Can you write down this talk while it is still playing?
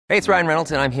Hey, it's Ryan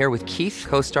Reynolds, and I'm here with Keith,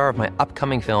 co-star of my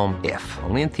upcoming film, If,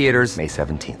 only in theaters May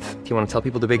 17th. Do you want to tell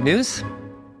people the big news?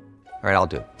 All right, I'll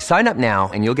do it. Sign up now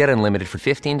and you'll get unlimited for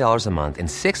 $15 a month and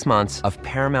 6 months of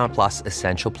Paramount Plus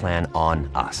Essential Plan on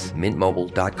us.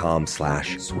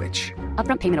 MintMobile.com/switch.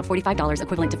 Upfront payment of $45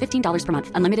 equivalent to $15 per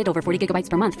month. Unlimited over 40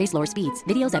 gigabytes per month. Face lower speeds.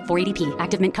 Videos at 480p.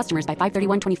 Active Mint customers by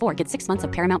 531.24 get 6 months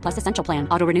of Paramount Plus Essential Plan.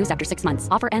 Auto renews after 6 months.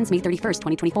 Offer ends May 31st,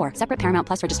 2024. Separate Paramount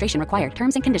Plus registration required.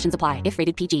 Terms and conditions apply if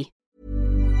rated PG.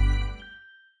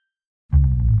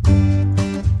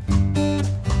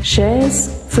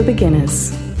 Shares for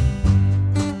beginners.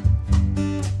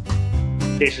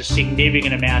 There's a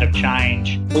significant amount of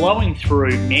change blowing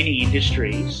through many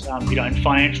industries, and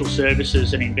financial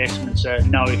services and investments are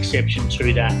no exception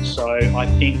to that. So I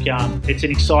think it's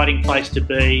an exciting place to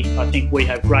be. I think we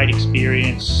have great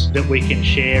experience that we can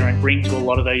share and bring to a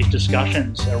lot of these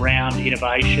discussions around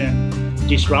innovation,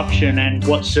 disruption, and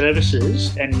what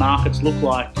services and markets look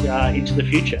like into the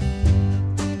future.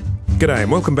 G'day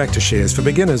and welcome back to Shares for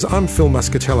Beginners. I'm Phil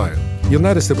Muscatello. You'll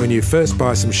notice that when you first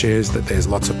buy some shares that there's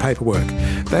lots of paperwork.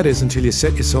 That is until you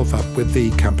set yourself up with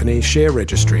the company share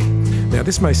registry. Now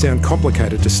this may sound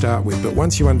complicated to start with, but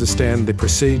once you understand the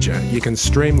procedure, you can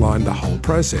streamline the whole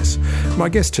process. My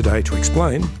guest today to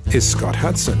explain is Scott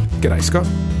Hudson. G'day, Scott.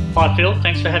 Hi Phil,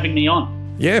 thanks for having me on.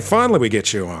 Yeah, finally we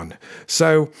get you on.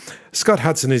 So, Scott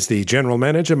Hudson is the General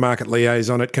Manager, Market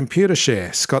Liaison at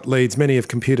Computershare. Scott leads many of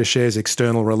Computershare's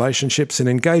external relationships and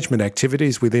engagement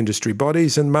activities with industry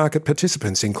bodies and market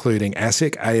participants, including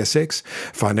ASIC, ASX,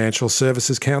 Financial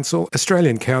Services Council,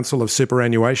 Australian Council of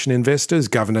Superannuation Investors,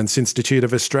 Governance Institute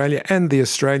of Australia, and the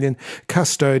Australian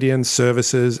Custodian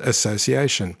Services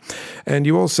Association. And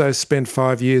you also spent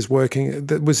 5 years working,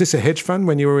 was this a hedge fund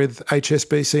when you were with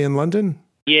HSBC in London?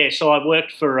 Yeah, so I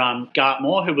worked for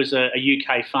Gartmore, who was a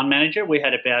UK fund manager. We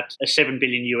had about a $7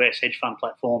 billion US hedge fund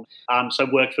platform. So I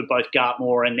worked for both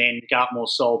Gartmore, and then Gartmore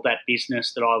sold that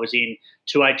business that I was in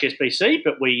to HSBC,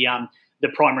 but the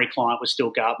primary client was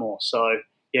still Gartmore. So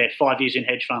yeah, 5 years in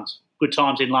hedge funds. Good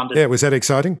times in London. Yeah, was that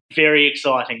exciting? Very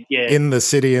exciting, yeah. In the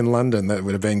city in London, that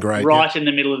would have been great. Right in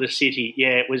the middle of the city,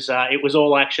 yeah. It was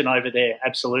all action over there,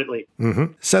 absolutely.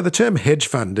 Mm-hmm. So the term hedge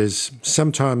fund is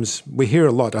sometimes, we hear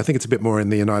a lot, I think it's a bit more in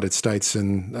the United States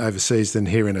and overseas than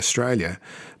here in Australia.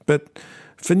 But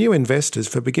for new investors,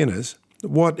 for beginners,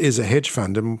 what is a hedge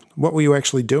fund and what were you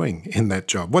actually doing in that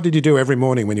job? What did you do every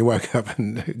morning when you woke up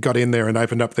and got in there and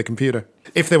opened up the computer?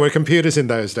 If there were computers in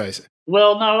those days.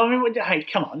 Well, no, hey,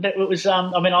 come on. It was,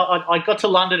 I got to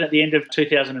London at the end of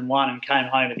 2001 and came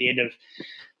home at the end of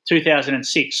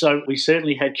 2006. So we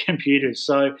certainly had computers.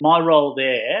 So my role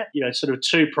there, sort of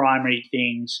two primary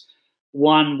things.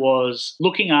 One was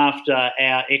looking after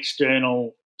our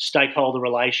external stakeholder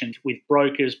relations with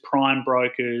brokers, prime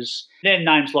brokers. They're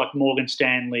names like Morgan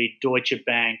Stanley, Deutsche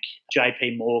Bank,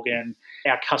 JP Morgan,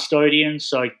 our custodians.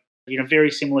 So,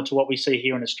 very similar to what we see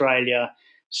here in Australia,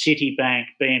 Citibank,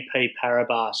 BNP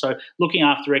Paribas. So looking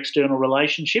after external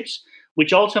relationships,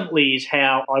 which ultimately is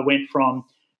how I went from,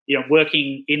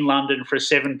 working in London for a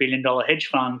 $7 billion hedge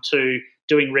fund to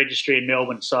doing registry in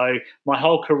Melbourne. So my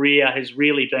whole career has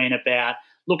really been about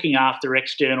looking after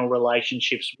external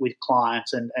relationships with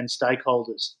clients and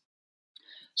stakeholders.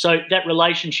 So that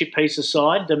relationship piece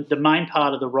aside, the main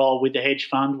part of the role with the hedge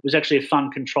fund was actually a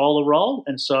fund controller role.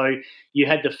 And so you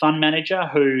had the fund manager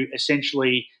who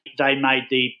essentially they made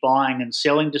the buying and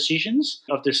selling decisions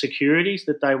of the securities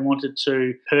that they wanted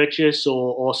to purchase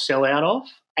or sell out of.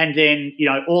 And then,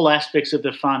 all aspects of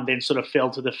the fund then sort of fell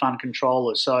to the fund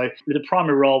controller. So the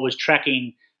primary role was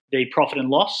tracking the profit and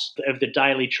loss of the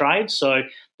daily trade. So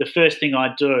the first thing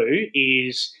I do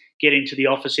is get into the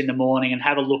office in the morning and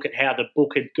have a look at how the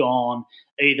book had gone,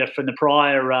 either from the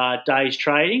prior day's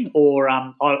trading or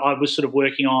I was sort of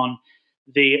working on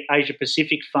the Asia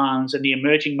Pacific funds and the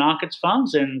emerging markets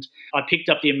funds. And I picked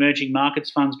up the emerging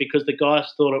markets funds because the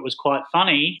guys thought it was quite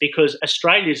funny because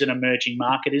Australia's an emerging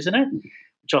market, isn't it?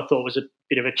 Which I thought was a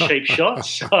bit of a cheap shot.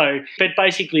 But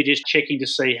basically just checking to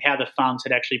see how the funds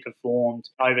had actually performed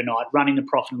overnight, running the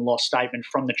profit and loss statement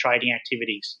from the trading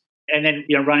activities. And then,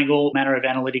 running all manner of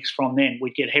analytics from then.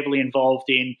 We'd get heavily involved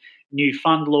in new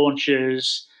fund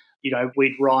launches.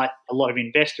 We'd write a lot of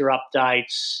investor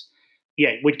updates.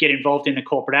 Yeah, we'd get involved in the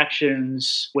corporate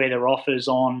actions where there are offers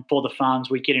on for the funds.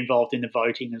 We'd get involved in the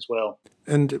voting as well.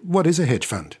 And what is a hedge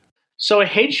fund? So a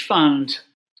hedge fund,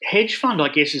 I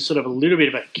guess, is sort of a little bit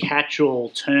of a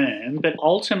catch-all term, but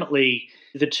ultimately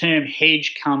the term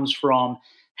hedge comes from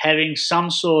having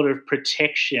some sort of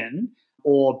protection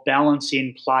or balance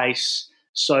in place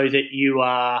so that you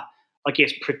are, I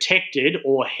guess, protected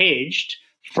or hedged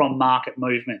from market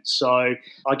movements. So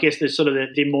I guess the sort of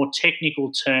the more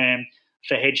technical term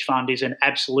for hedge fund is an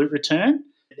absolute return.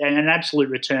 And an absolute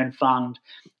return fund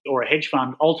or a hedge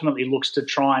fund ultimately looks to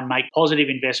try and make positive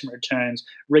investment returns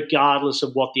regardless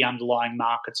of what the underlying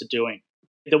markets are doing.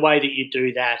 The way that you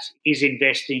do that is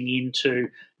investing into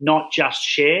not just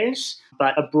shares,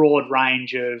 but a broad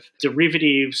range of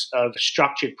derivatives, of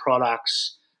structured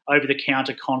products,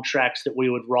 over-the-counter contracts that we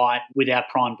would write with our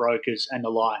prime brokers and the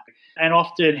like. And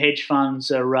often hedge funds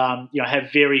are,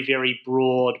 have very, very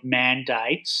broad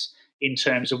mandates in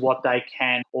terms of what they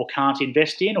can or can't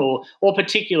invest in, or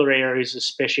particular areas of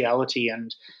speciality.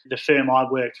 And the firm I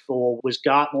worked for was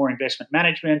Gartmore Investment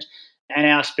Management, and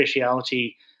our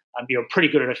speciality, pretty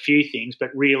good at a few things, but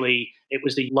really it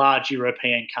was the large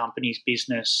European companies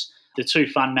business. The two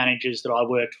fund managers that I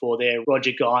worked for there,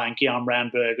 Roger Guy and Guillaume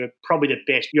Ramberg, are probably the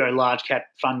best large cap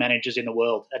fund managers in the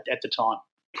world at the time.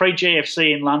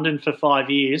 Pre-GFC in London for 5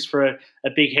 years for a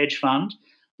big hedge fund.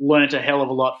 Learned a hell of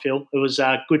a lot, Phil. It was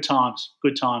good times.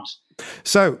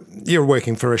 So you're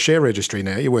working for a share registry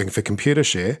now. You're working for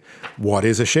Computershare. What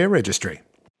is a share registry?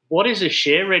 What is a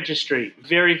share registry?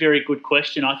 Very, very good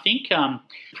question. I think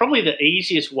probably the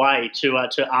easiest way to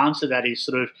answer that is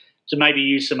sort of to maybe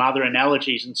use some other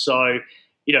analogies. And so,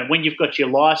 when you've got your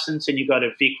license and you go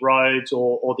to Vic Roads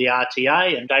or the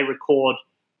RTA and they record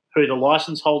who the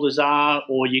license holders are,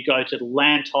 or you go to the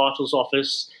Land Titles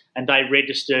Office and they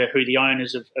register who the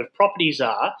owners of properties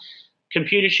are,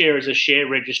 Computershare as a share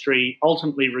registry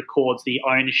ultimately records the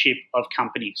ownership of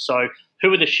companies. So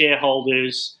who are the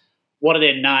shareholders, what are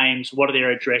their names, what are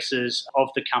their addresses of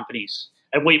the companies?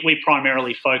 And we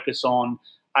primarily focus on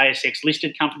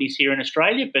ASX-listed companies here in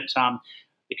Australia, but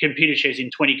the Computershare is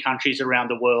in 20 countries around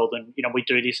the world, and we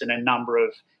do this in a number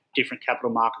of different capital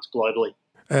markets globally.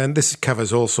 And this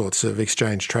covers all sorts of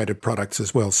exchange-traded products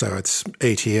as well, so it's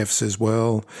ETFs as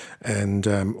well, and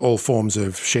all forms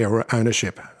of share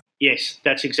ownership. Yes,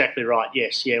 that's exactly right.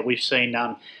 Yes, yeah, we've seen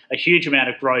a huge amount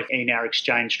of growth in our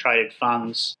exchange-traded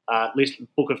funds list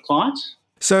book of clients.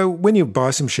 So when you buy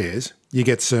some shares, you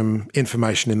get some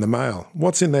information in the mail.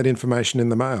 What's in that information in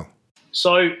the mail?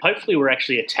 So hopefully we're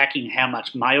actually attacking how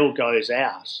much mail goes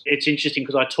out. It's interesting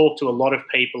because I talk to a lot of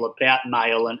people about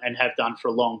mail and have done for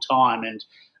a long time, and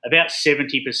about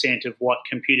 70% of what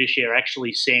Computershare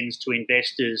actually sends to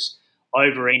investors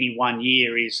over any 1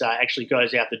 year is actually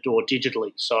goes out the door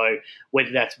digitally. So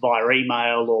whether that's via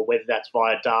email or whether that's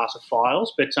via data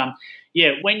files. But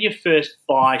when you first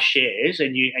buy shares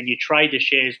and you trade the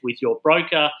shares with your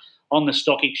broker on the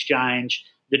stock exchange,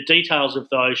 the details of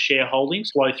those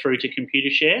shareholdings flow through to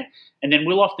Computershare, and then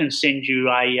we'll often send you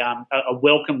a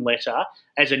welcome letter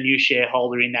as a new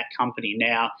shareholder in that company.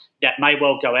 Now, that may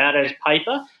well go out as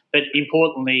paper, but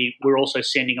importantly, we're also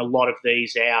sending a lot of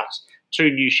these out to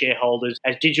new shareholders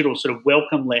as digital sort of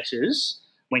welcome letters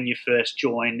when you first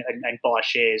join and buy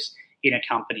shares in a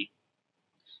company.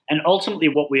 And ultimately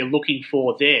what we're looking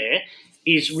for there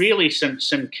is really some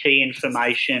key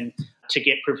information to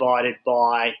get provided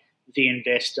by the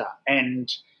investor. And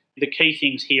the key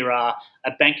things here are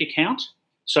a bank account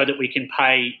so that we can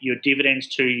pay your dividends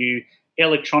to you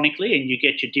electronically and you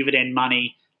get your dividend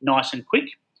money nice and quick,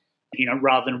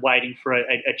 rather than waiting for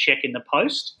a check in the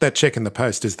post. That check in the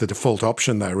post is the default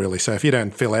option though, really. So if you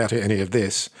don't fill out any of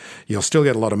this, you'll still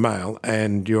get a lot of mail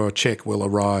and your check will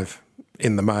arrive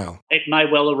in the mail. It may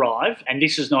well arrive, and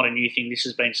this is not a new thing. This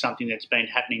has been something that's been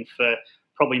happening for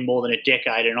probably more than a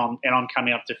decade, and I'm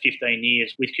coming up to 15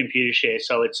 years with Computershare.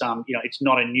 So it's it's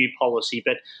not a new policy,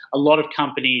 but a lot of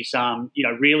companies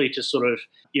really to sort of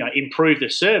improve the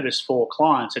service for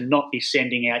clients and not be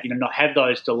sending out not have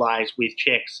those delays with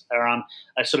checks are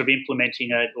sort of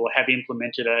implementing have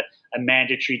implemented a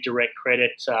mandatory direct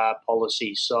credit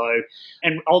policy. So,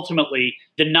 and ultimately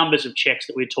the numbers of checks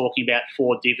that we're talking about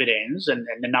for dividends and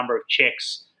the number of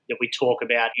checks that we talk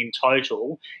about in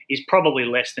total is probably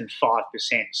less than 5%.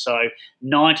 So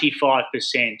 95%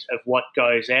 of what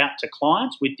goes out to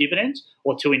clients with dividends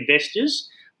or to investors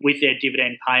with their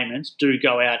dividend payments do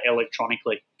go out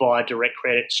electronically via direct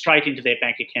credit straight into their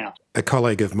bank account. A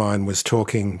colleague of mine was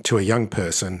talking to a young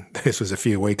person, this was a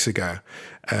few weeks ago,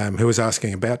 who was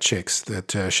asking about checks,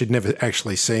 that she'd never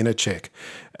actually seen a check.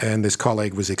 And this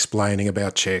colleague was explaining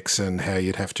about checks and how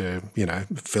you'd have to,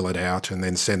 fill it out and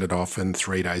then send it off in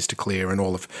 3 days to clear and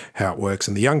all of how it works.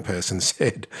 And the young person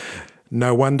said,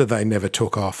 no wonder they never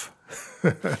took off.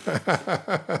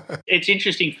 It's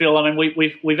interesting, Phil. I mean,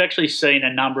 we've actually seen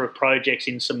a number of projects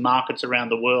in some markets around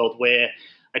the world where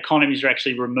economies are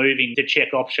actually removing the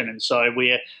check option, and so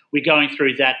we're going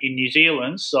through that in New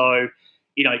Zealand. So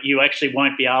you actually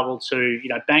won't be able to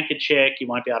bank a check. You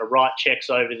won't be able to write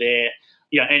checks over there.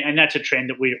 and that's a trend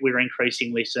that we're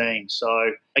increasingly seeing.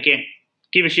 So again,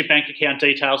 give us your bank account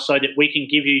details so that we can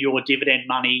give you your dividend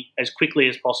money as quickly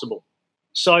as possible.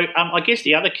 So I guess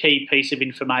the other key piece of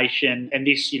information, and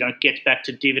this gets back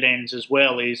to dividends as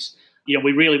well, is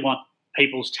we really want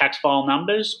people's tax file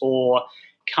numbers or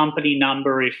company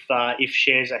number if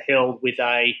shares are held with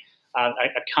a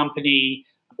company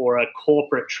or a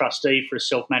corporate trustee for a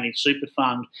self-managed super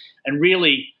fund. And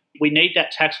really, we need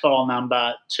that tax file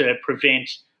number to prevent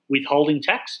withholding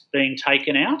tax being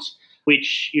taken out,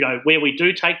 which, where we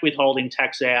do take withholding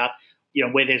tax out,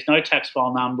 where there's no tax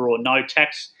file number or no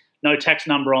tax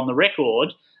number on the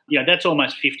record, that's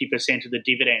almost 50% of the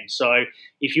dividend. So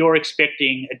if you're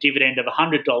expecting a dividend of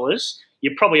 $100,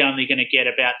 you're probably only going to get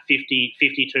about $50,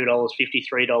 $52,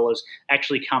 $53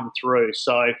 actually come through.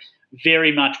 So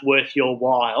very much worth your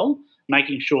while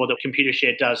making sure that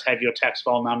Computershare does have your tax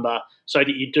file number so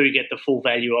that you do get the full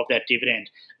value of that dividend.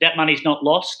 That money's not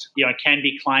lost, can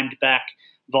be claimed back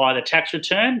via the tax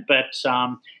return, but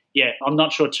I'm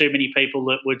not sure too many people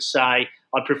that would say,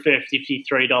 I'd prefer $53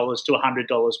 to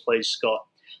 $100, please, Scott.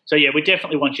 So we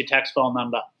definitely want your tax file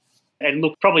number. And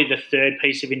look, probably the third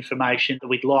piece of information that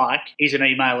we'd like is an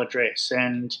email address.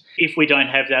 And if we don't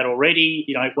have that already,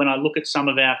 when I look at some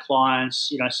of our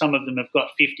clients, some of them have got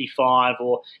 55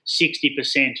 or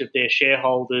 60% of their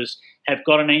shareholders have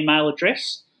got an email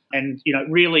address. And,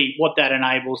 really what that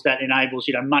enables,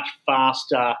 much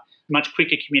faster, much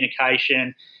quicker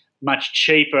communication, much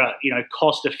cheaper,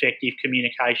 cost-effective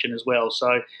communication as well.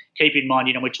 So keep in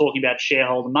mind, we're talking about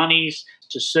shareholder monies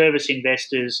to service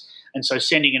investors, and so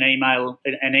sending an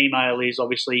email is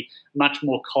obviously much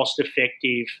more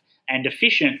cost-effective and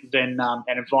efficient than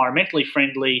and environmentally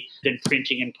friendly than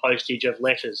printing and postage of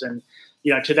letters. And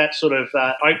to that sort of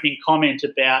opening comment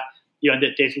about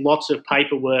that there's lots of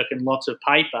paperwork and lots of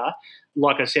paper.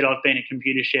 Like I said, I've been at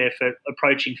Computershare for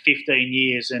approaching 15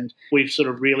 years, and we've sort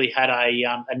of really had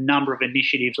a number of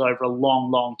initiatives over a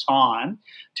long, long time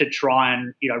to try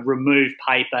and remove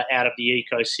paper out of the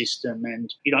ecosystem.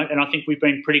 And and I think we've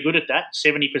been pretty good at that.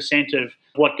 70% of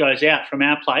what goes out from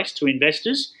our place to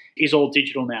investors is all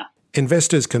digital now.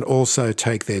 Investors can also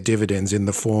take their dividends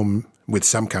with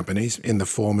some companies, in the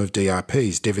form of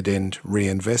DRPs, dividend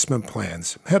reinvestment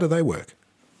plans. How do they work?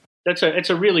 It's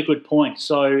a really good point.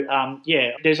 So,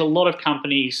 there's a lot of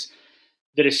companies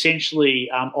that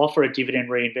essentially offer a dividend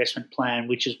reinvestment plan,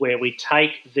 which is where we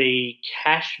take the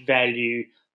cash value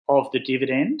of the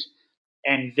dividend,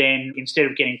 and then instead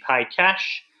of getting paid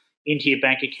cash into your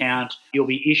bank account, you'll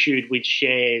be issued with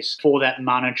shares for that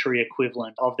monetary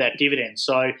equivalent of that dividend.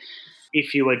 So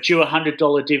if you were due a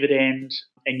 $100 dividend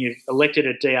and you've elected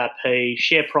a DRP,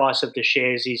 share price of the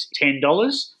shares is $10,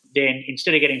 then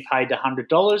instead of getting paid the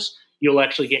 $100, you'll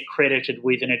actually get credited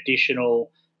with an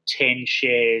additional 10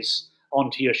 shares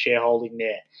onto your shareholding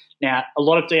there. Now, a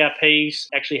lot of DRPs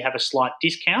actually have a slight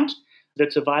discount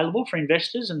that's available for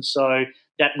investors, and so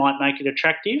that might make it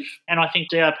attractive. And I think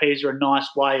DRPs are a nice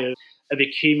way of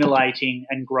accumulating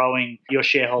and growing your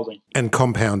shareholding. And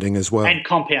compounding as well. And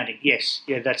compounding, yes.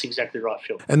 Yeah, that's exactly right,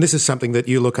 Phil. And this is something that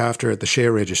you look after at the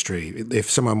share registry. If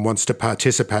someone wants to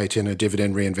participate in a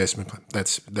dividend reinvestment plan,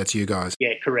 that's you guys.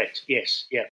 Yeah, correct. Yes,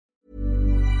 yeah.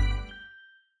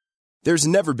 There's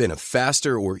never been a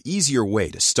faster or easier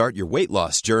way to start your weight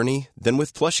loss journey than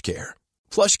with PlushCare.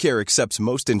 PlushCare accepts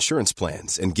most insurance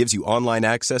plans and gives you online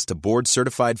access to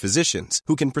board-certified physicians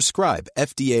who can prescribe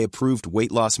FDA-approved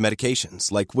weight loss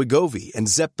medications like Wegovy and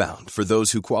Zepbound for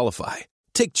those who qualify.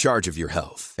 Take charge of your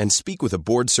health and speak with a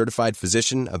board-certified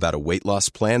physician about a weight loss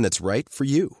plan that's right for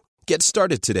you. Get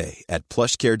started today at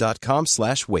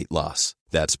plushcare.com/weight loss.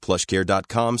 That's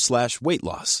plushcare.com/weight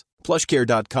loss.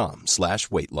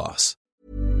 plushcare.com/weight loss.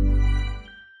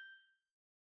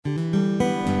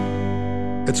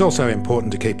 It's also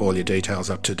important to keep all your details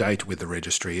up to date with the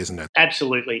registry, isn't it?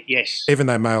 Absolutely, yes. Even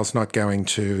though mail's not going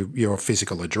to your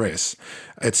physical address,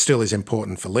 it still is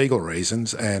important for legal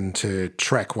reasons and to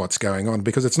track what's going on,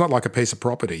 because it's not like a piece of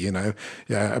property,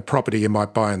 a property you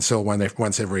might buy and sell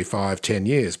once every 5-10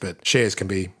 years, but shares can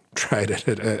be traded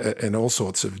in all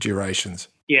sorts of durations.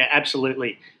 Yeah,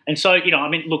 absolutely. And so,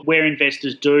 look, where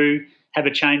investors do have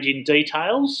a change in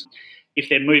details, if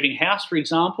they're moving house, for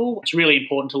example, it's really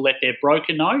important to let their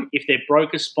broker know if they're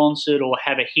broker-sponsored or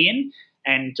have a HIN.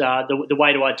 And the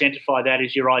way to identify that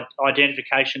is your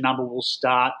identification number will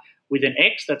start with an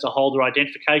X. That's a holder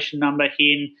identification number.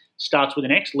 HIN starts with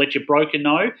an X. Let your broker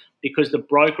know, because the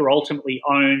broker ultimately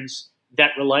owns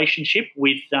that relationship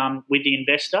with the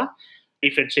investor.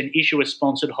 If it's an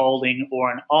issuer-sponsored holding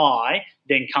or an I,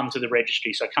 then come to the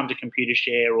registry. So come to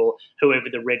Computershare or whoever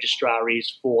the registrar is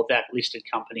for that listed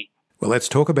company. Well, let's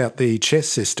talk about the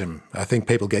CHESS system. I think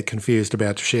people get confused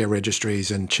about share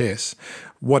registries and CHESS.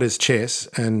 What is CHESS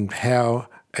and how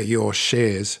are your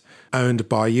shares owned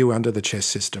by you under the CHESS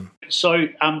system? So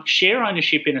share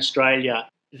ownership in Australia,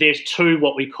 there's two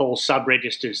what we call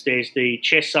sub-registers. There's the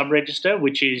CHESS sub-register,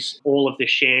 which is all of the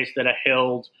shares that are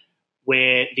held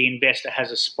where the investor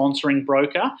has a sponsoring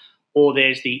broker, or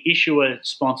there's the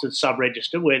issuer-sponsored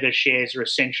sub-register where the shares are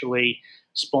essentially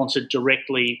sponsored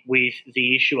directly with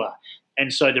the issuer.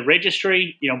 And so the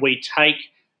registry, we take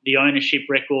the ownership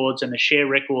records and the share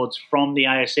records from the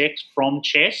ASX, from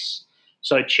CHESS.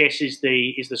 So CHESS is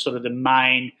the sort of the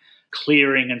main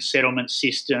clearing and settlement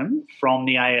system from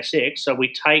the ASX. So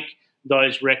we take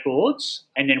those records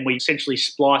and then we essentially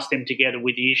splice them together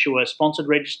with the issuer sponsored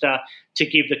register to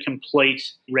give the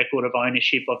complete record of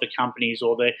ownership of the companies,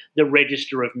 or the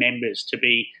register of members, to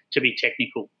be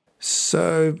technical.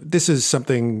 So this is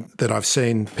something that I've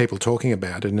seen people talking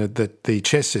about, and that the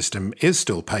CHESS system is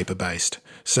still paper-based.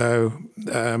 So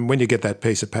when you get that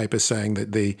piece of paper saying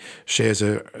that the shares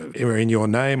are in your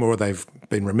name or they've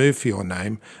been removed for your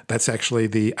name, that's actually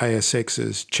the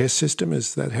ASX's CHESS system?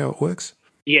 Is that how it works?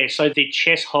 Yeah, so the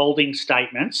CHESS holding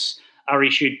statements are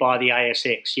issued by the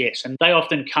ASX, yes. And they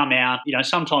often come out,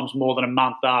 sometimes more than a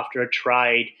month after a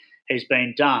trade has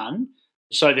been done,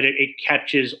 so that it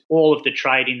captures all of the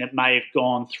trading that may have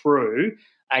gone through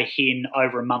a HIN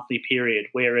over a monthly period,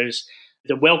 whereas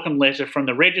the welcome letter from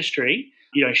the registry,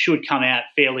 should come out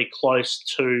fairly close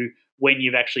to when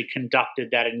you've actually conducted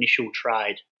that initial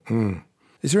trade.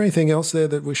 Is there anything else there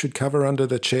that we should cover under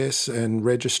the CHESS and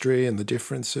registry and the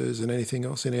differences, and anything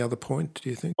else, any other point, do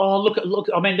you think? Oh, look,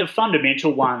 the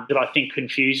fundamental one that I think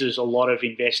confuses a lot of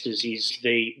investors is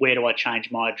the where do I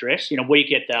change my address? We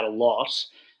get that a lot.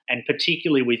 And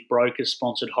particularly with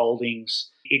broker-sponsored holdings,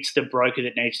 it's the broker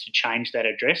that needs to change that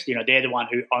address. They're the one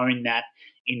who own that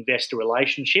investor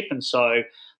relationship. And so,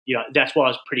 that's why I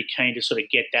was pretty keen to sort of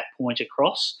get that point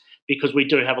across, because we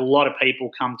do have a lot of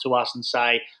people come to us and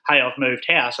say, hey, I've moved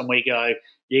house. And we go,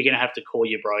 you're going to have to call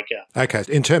your broker. Okay.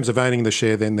 In terms of owning the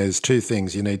share, then there's two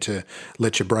things. You need to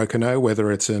let your broker know, whether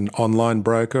it's an online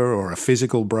broker or a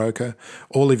physical broker.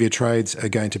 All of your trades are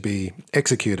going to be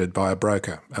executed by a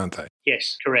broker, aren't they?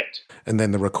 Yes, correct. And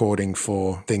then the recording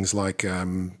for things like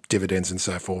dividends and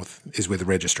so forth is with the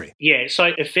registry. Yeah,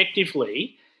 so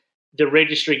effectively, the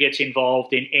registry gets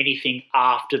involved in anything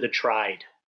after the trade.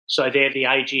 So they're the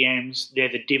AGMs,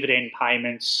 they're the dividend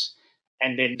payments,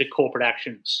 and then the corporate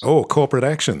actions. Oh, corporate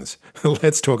actions.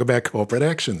 Let's talk about corporate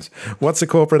actions. What's a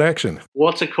corporate action?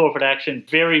 What's a corporate action?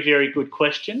 Very, very good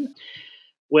question.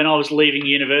 When I was leaving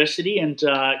university and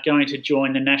going to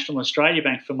join the National Australia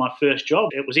Bank for my first job,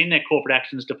 it was in their corporate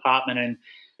actions department, and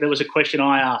there was a question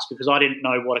I asked because I didn't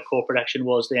know what a corporate action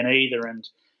was then either. And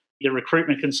the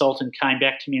recruitment consultant came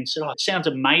back to me and said, it sounds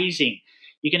amazing.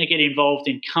 You're going to get involved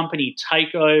in company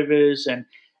takeovers and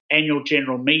annual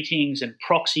general meetings and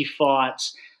proxy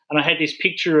fights. And I had this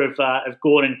picture of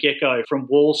Gordon Gekko from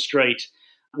Wall Street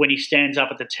when he stands up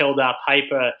at the Teldar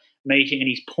paper meeting and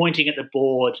he's pointing at the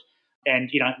board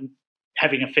and,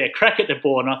 having a fair crack at the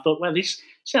board. And I thought, well, this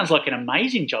sounds like an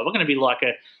amazing job. I'm going to be like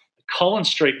a Collins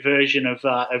Street version of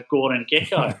Gordon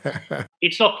Gekko.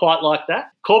 It's not quite like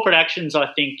that. Corporate actions,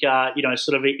 I think,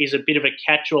 sort of is a bit of a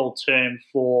catch-all term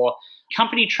for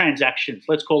company transactions.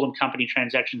 Let's call them company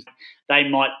transactions. They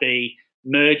might be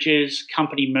mergers,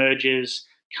 company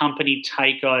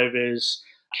takeovers,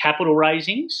 capital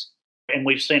raisings. And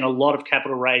we've seen a lot of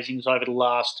capital raisings over the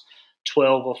last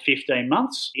 12 or 15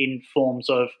 months in forms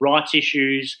of rights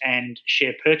issues and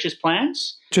share purchase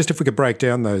plans. Just if we could break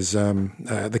down those,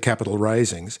 the capital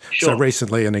raisings. Sure. So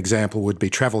recently an example would be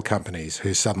travel companies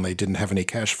who suddenly didn't have any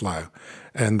cash flow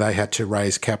and they had to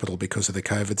raise capital because of the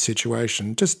COVID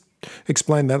situation. Just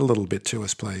explain that a little bit to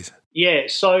us, please. Yeah,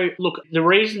 so look, the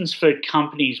reasons for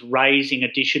companies raising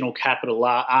additional capital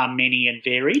are many and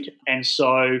varied. And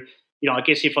so, I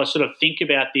guess if I sort of think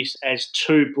about this as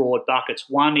two broad buckets,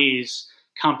 one is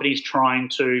companies trying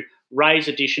to raise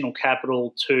additional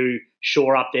capital to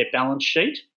shore up their balance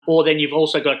sheet, or then you've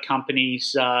also got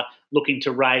companies looking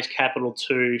to raise capital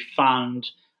to fund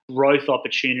growth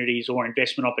opportunities or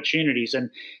investment opportunities. And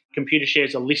Computershare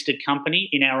is a listed company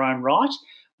in our own right.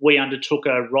 We undertook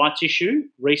a rights issue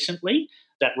recently.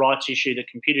 That rights issue that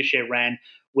Computershare ran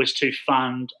was to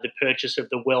fund the purchase of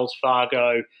the Wells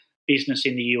Fargo business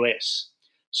in the US.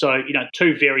 So,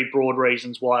 two very broad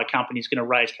reasons why a company is going to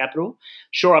raise capital: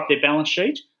 shore up their balance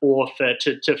sheet, or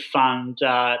to fund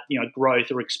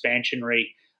growth or expansionary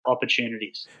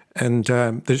opportunities. And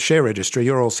the share registry,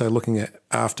 you're also looking at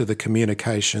after the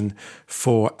communication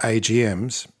for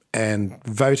AGMs and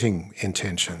voting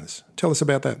intentions. Tell us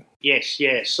about that. Yes,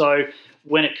 yeah. So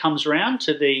when it comes around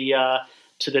to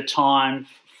the time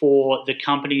for the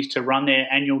companies to run their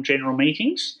annual general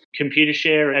meetings,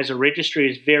 Computershare as a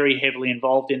registry is very heavily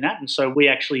involved in that. And so we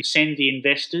actually send the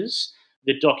investors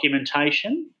the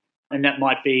documentation, and that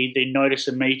might be the notice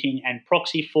of meeting and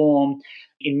proxy form.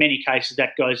 In many cases,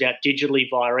 that goes out digitally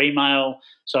via email,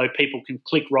 so people can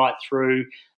click right through,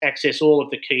 access all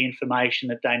of the key information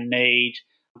that they need,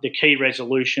 the key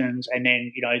resolutions, and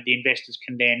then the investors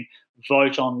can then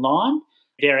vote online.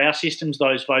 They're our systems.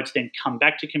 Those votes then come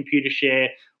back to Computershare.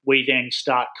 We then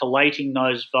start collating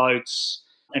those votes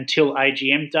until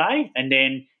AGM day, and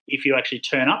then if you actually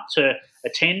turn up to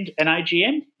attend an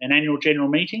AGM, an annual general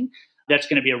meeting, that's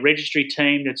going to be a registry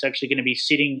team that's actually going to be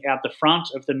sitting out the front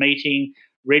of the meeting,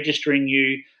 registering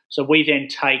you. So we then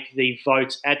take the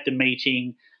votes at the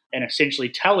meeting and essentially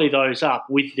tally those up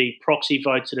with the proxy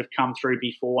votes that have come through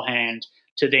beforehand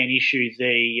to then issue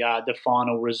the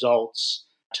final results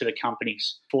to the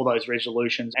companies for those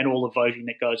resolutions and all the voting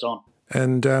that goes on.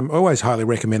 And I always highly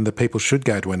recommend that people should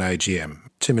go to an AGM.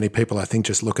 Too many people, I think,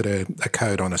 just look at a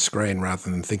code on a screen rather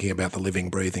than thinking about the living,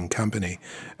 breathing company.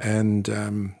 And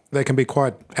they can be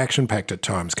quite action-packed at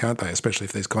times, can't they? Especially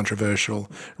if there's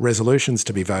controversial resolutions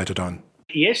to be voted on.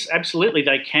 Yes, absolutely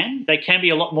they can. They can be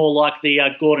a lot more like the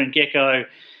Gordon Gekko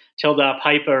Teldar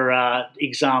paper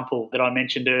example that I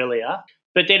mentioned earlier.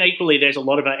 But then equally, there's a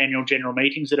lot of our annual general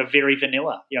meetings that are very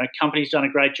vanilla. Company's done a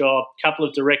great job, couple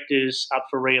of directors up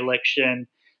for re-election.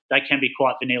 They can be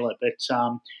quite vanilla. But,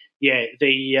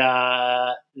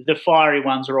 the fiery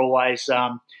ones are always I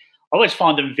always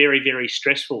find them very, very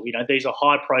stressful. These are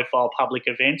high-profile public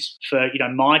events for,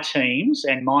 my teams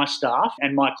and my staff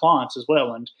and my clients as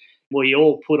well. And we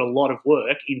all put a lot of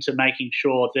work into making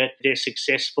sure that they're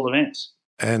successful events.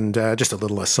 And just a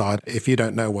little aside, if you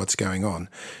don't know what's going on,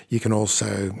 you can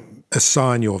also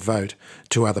assign your vote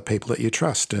to other people that you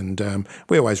trust. And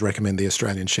we always recommend the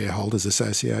Australian Shareholders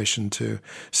Association to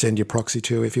send your proxy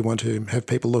to if you want to have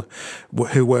people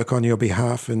who work on your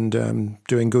behalf and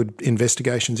doing good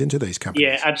investigations into these companies.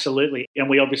 Yeah, absolutely. And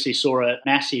we obviously saw a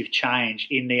massive change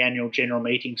in the annual general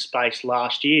meeting space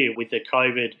last year with the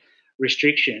COVID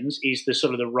restrictions, is the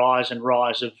sort of the rise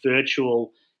of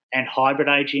virtual and hybrid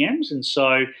AGMs. And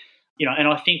so, and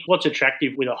I think what's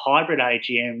attractive with a hybrid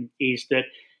AGM is that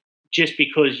just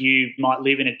because you might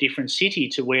live in a different city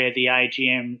to where the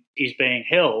AGM is being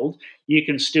held, you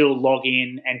can still log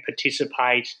in and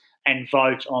participate and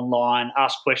vote online,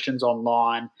 ask questions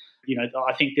online.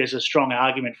 I think there's a strong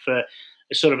argument for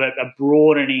a sort of a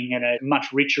broadening and a much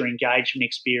richer engagement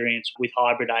experience with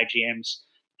hybrid AGMs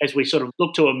as we sort of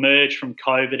look to emerge from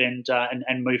COVID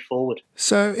and move forward.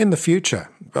 So in the future,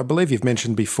 I believe you've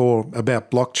mentioned before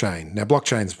about blockchain. Now,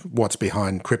 blockchain's what's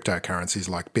behind cryptocurrencies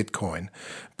like Bitcoin,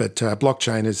 but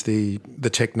blockchain is the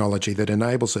technology that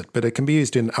enables it, but it can be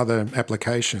used in other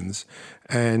applications,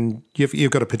 and you've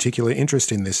got a particular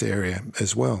interest in this area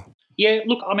as well. Yeah,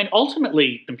 look, I mean,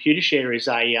 ultimately, Computershare is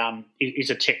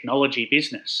a technology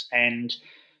business, and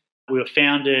we were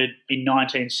founded in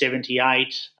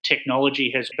 1978. Technology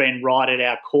has been right at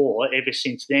our core ever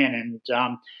since then.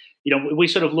 And, we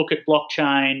sort of look at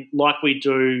blockchain like we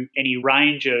do any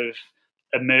range of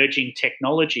emerging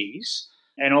technologies,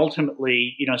 and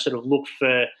ultimately, sort of look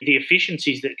for the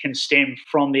efficiencies that can stem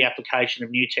from the application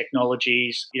of new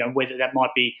technologies, whether that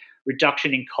might be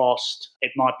reduction in cost,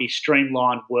 it might be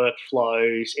streamlined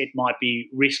workflows, it might be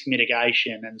risk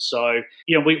mitigation. And so,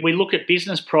 we look at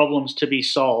business problems to be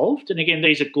solved. And again,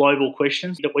 these are global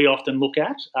questions that we often look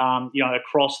at,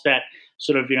 across that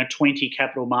sort of, 20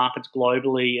 capital markets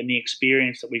globally and the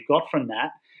experience that we've got from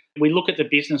that. We look at the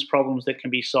business problems that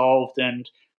can be solved and,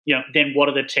 then what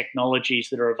are the technologies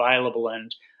that are available?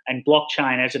 And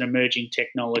blockchain as an emerging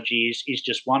technology is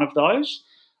just one of those.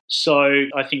 So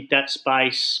I think that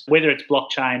space, whether it's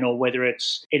blockchain or whether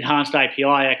it's enhanced API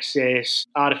access,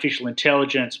 artificial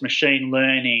intelligence, machine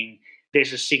learning,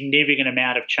 there's a significant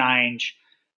amount of change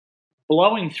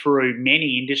blowing through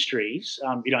many industries,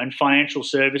 and financial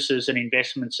services and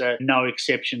investments are no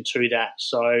exception to that.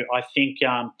 So I think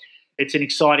it's an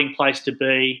exciting place to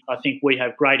be. I think we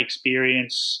have great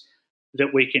experience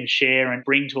that we can share and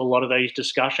bring to a lot of these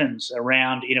discussions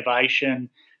around innovation,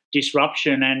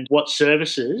 disruption, and what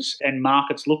services and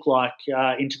markets look like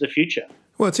into the future.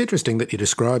 Well, it's interesting that you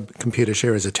describe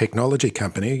Computershare as a technology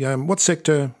company. What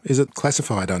sector is it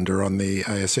classified under on the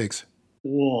ASX?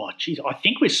 Oh, geez, I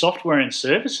think we're software and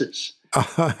services.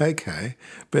 Oh, okay.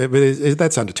 But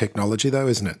that's under technology though,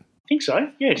 isn't it? I think so,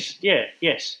 yes. Yeah.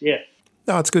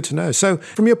 No, it's good to know. So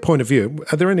from your point of view,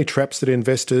 are there any traps that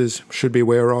investors should be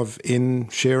aware of in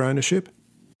share ownership?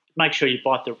 make sure you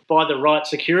buy the right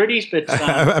securities. But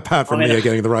apart from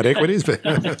getting the right equities, but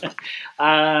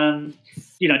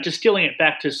distilling it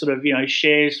back to sort of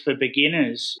shares for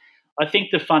beginners. I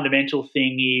think the fundamental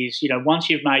thing is, once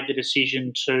you've made the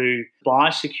decision to buy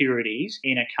securities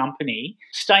in a company,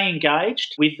 stay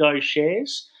engaged with those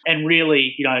shares and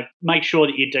really, make sure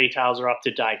that your details are up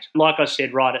to date. Like I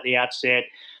said right at the outset,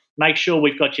 make sure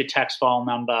we've got your tax file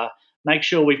number, make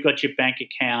sure we've got your bank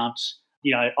account.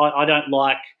 I don't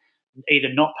like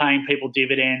either not paying people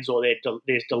dividends or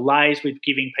there's delays with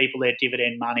giving people their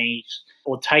dividend monies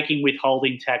or taking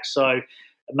withholding tax. So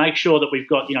make sure that we've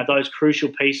got, those crucial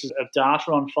pieces of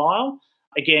data on file.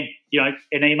 Again,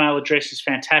 an email address is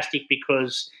fantastic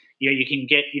because, you can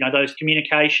get, those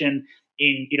communication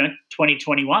in,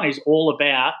 2021 is all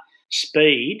about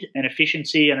speed and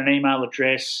efficiency, and an email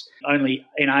address only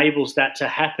enables that to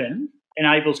happen,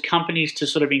 enables companies to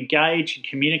sort of engage and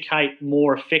communicate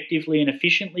more effectively and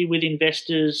efficiently with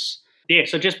investors. Yeah,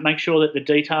 so just make sure that the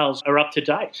details are up to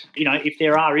date. If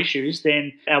there are issues,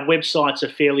 then our websites are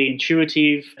fairly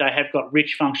intuitive. They have got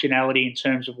rich functionality in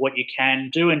terms of what you can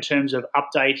do in terms of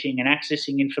updating and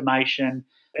accessing information.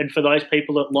 And for those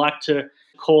people that like to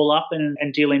call up and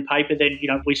deal in paper, then,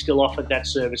 we still offer that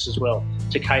service as well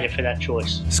to cater for that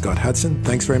choice. Scott Hudson,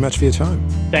 thanks very much for your time.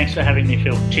 Thanks for having me,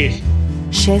 Phil. Cheers.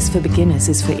 Shares for Beginners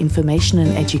is for information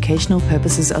and educational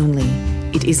purposes only.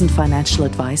 It isn't financial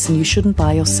advice, and you shouldn't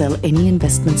buy or sell any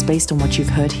investments based on what you've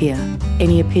heard here.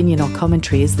 Any opinion or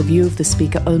commentary is the view of the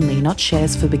speaker only, not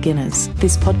Shares for Beginners.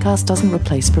 This podcast doesn't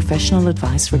replace professional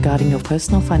advice regarding your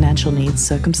personal financial needs,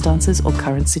 circumstances, or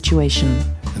current situation.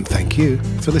 And thank you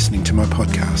for listening to my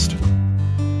podcast.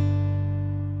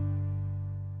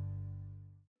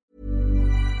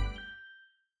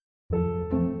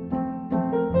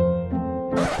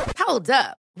 Hold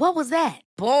up. What was that?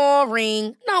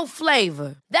 Boring. No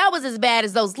flavor. That was as bad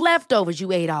as those leftovers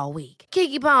you ate all week.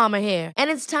 Keke Palmer here. And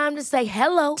it's time to say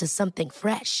hello to something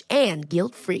fresh and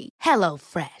guilt-free.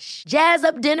 HelloFresh. Jazz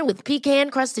up dinner with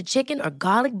pecan-crusted chicken or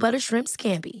garlic butter shrimp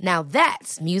scampi. Now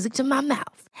that's music to my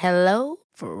mouth.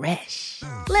 HelloFresh.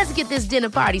 Let's get this dinner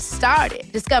party started.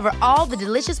 Discover all the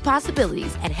delicious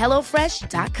possibilities at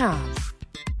HelloFresh.com.